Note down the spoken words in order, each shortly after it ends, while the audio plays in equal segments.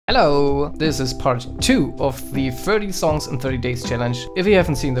Hello! This is part 2 of the 30 songs in 30 days challenge. If you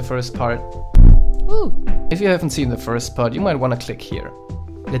haven't seen the first part, you might want to click here.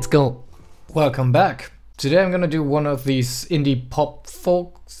 Let's go! Welcome back! Today I'm gonna do one of these indie pop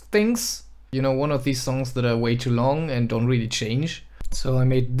folk things. You know, one of these songs that are way too long and don't really change. So I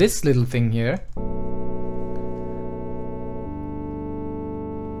made this little thing here.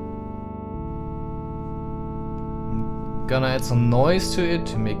 Gonna add some noise to it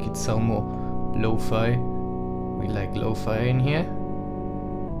to make it sound more lo-fi. We like lo-fi in here.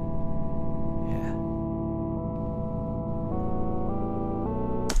 Yeah.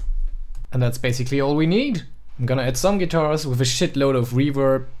 And that's basically all we need. I'm gonna add some guitars with a shitload of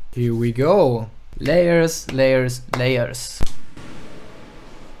reverb. Here we go. Layers, layers, layers.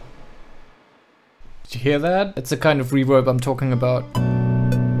 Did you hear that? That's the kind of reverb I'm talking about.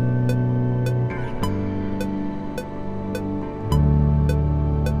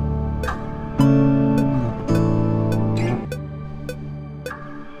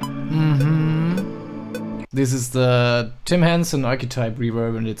 This is the Tim Henson archetype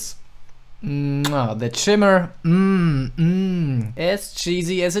reverb and it's that shimmer, as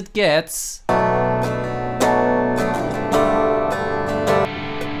cheesy as it gets.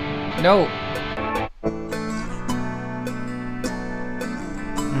 No.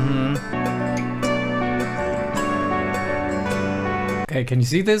 Okay, can you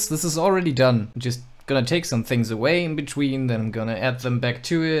see this? This is already done. Just gonna take some things away in between, then I'm gonna add them back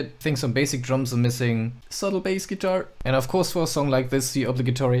to it. I think some basic drums are missing, subtle bass guitar, and of course for a song like this, the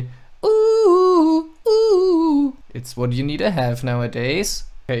obligatory ooh, ooh. It's what you need to have nowadays.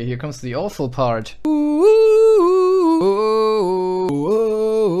 Okay, here comes the awful part. Ooh, ooh,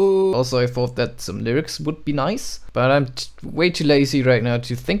 ooh. Also, I thought that some lyrics would be nice, but I'm way too lazy right now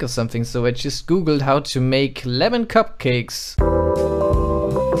to think of something, so I just googled how to make lemon cupcakes.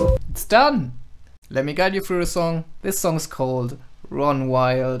 It's done! Let me guide you through a song. This song's called Run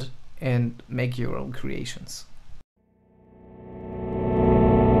Wild and Make Your Own Creations.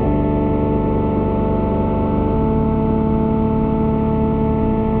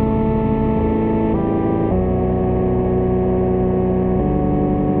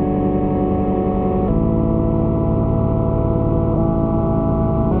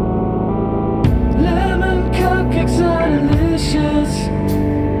 Lemon cupcakes are delicious.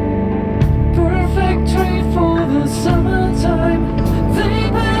 Summertime, they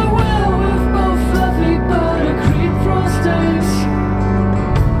pair well with both fluffy buttercream frostings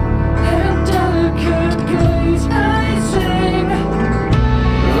and delicate glaze icing.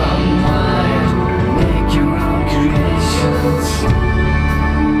 Run wild, make your own creations.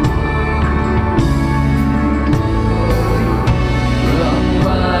 Run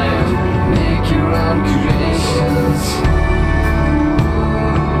wild, make your own creations.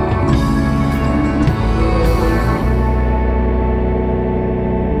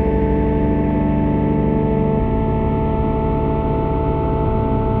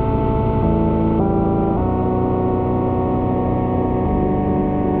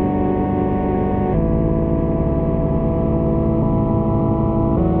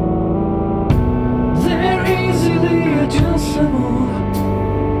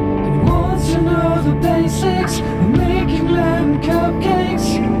 Making lemon cupcakes,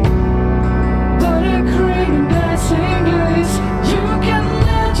 buttercream and icing glaze. You can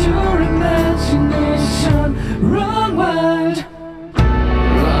let your imagination run wild.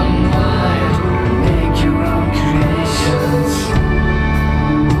 Run wild, make your own creations.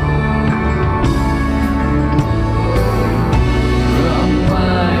 Run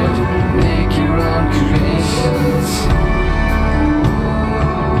wild, make your own creations.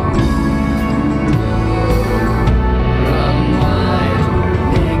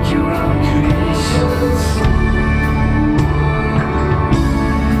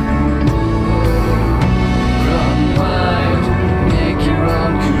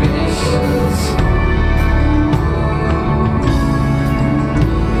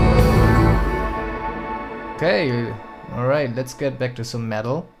 Okay, alright, let's get back to some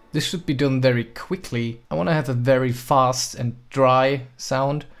metal. This should be done very quickly. I want to have a very fast and dry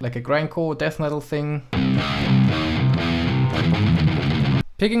sound, like a grindcore death metal thing.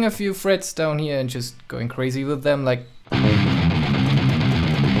 Picking a few frets down here and just going crazy with them, like...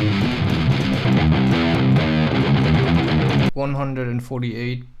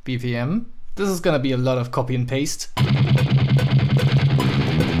 148 BPM. This is gonna be a lot of copy and paste.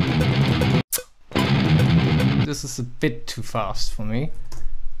 This is a bit too fast for me.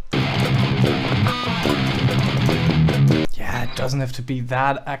 Yeah, it doesn't have to be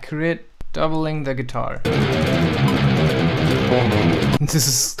that accurate. Doubling the guitar. This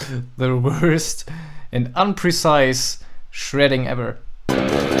is the worst and unprecise shredding ever.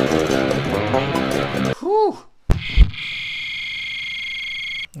 Whew.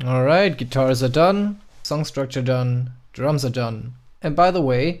 Alright, guitars are done, song structure done, drums are done. And by the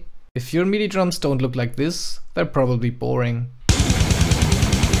way, if your MIDI drums don't look like this, they're probably boring.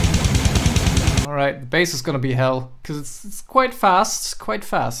 Alright, the bass is gonna be hell, because it's quite fast, quite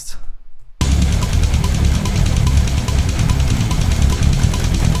fast.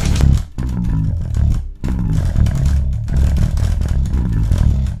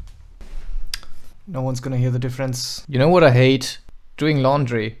 No one's gonna hear the difference. You know what I hate? Doing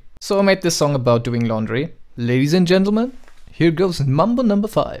laundry. So I made this song about doing laundry. Ladies and gentlemen, here goes Mambo number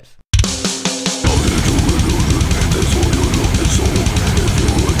 5.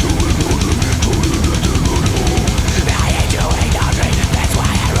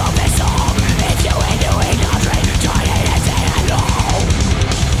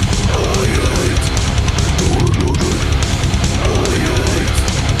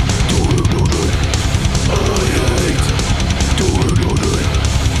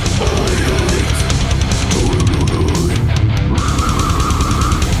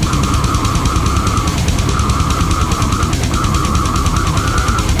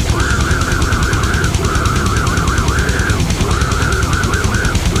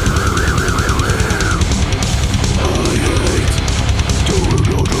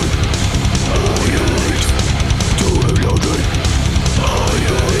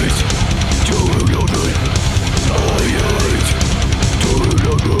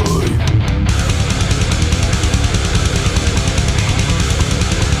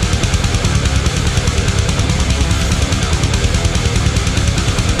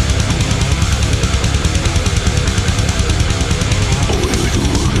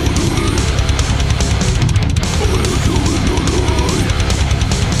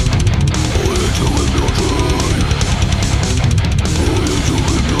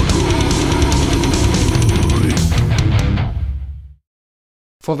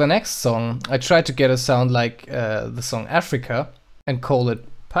 For the next song, I tried to get a sound like the song Africa and call it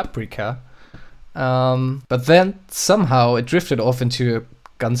Paprika. But then somehow it drifted off into a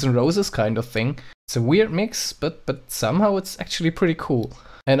Guns N' Roses kind of thing. It's a weird mix, but somehow it's actually pretty cool.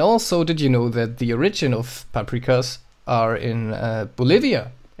 And also, did you know that the origin of paprikas are in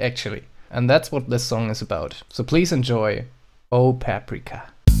Bolivia, actually? And that's what this song is about. So please enjoy Oh Paprika.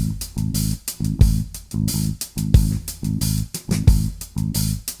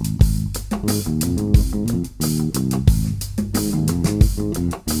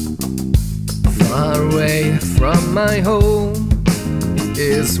 Far away from my home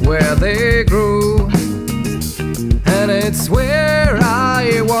is where they grow, and it's where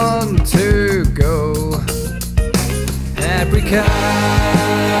I want to go. Paprika,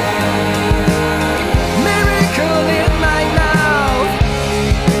 miracle in my mouth.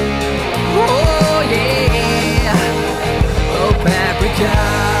 Oh yeah, oh paprika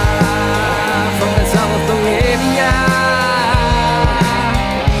from the south of Bolivia.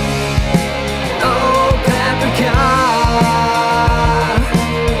 Oh paprika.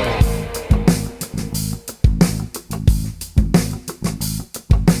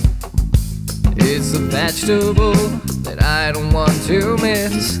 It's a vegetable that I don't want to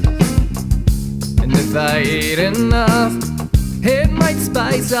miss, and if I eat enough, it might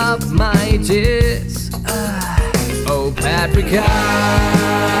spice up my dish. Oh paprika,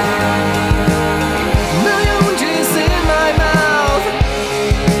 million juice in my mouth.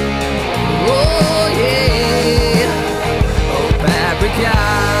 Oh yeah, oh paprika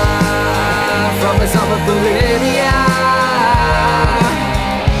from the south of Bolivia.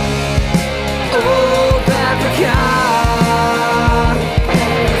 Oh paprika.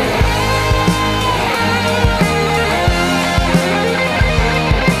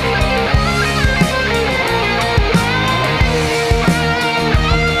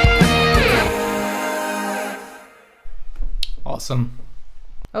 Awesome.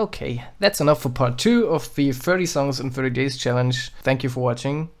 Okay, that's enough for part 2 of the 30 songs in 30 days challenge. Thank you for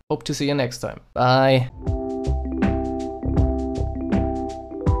watching. Hope to see you next time. Bye.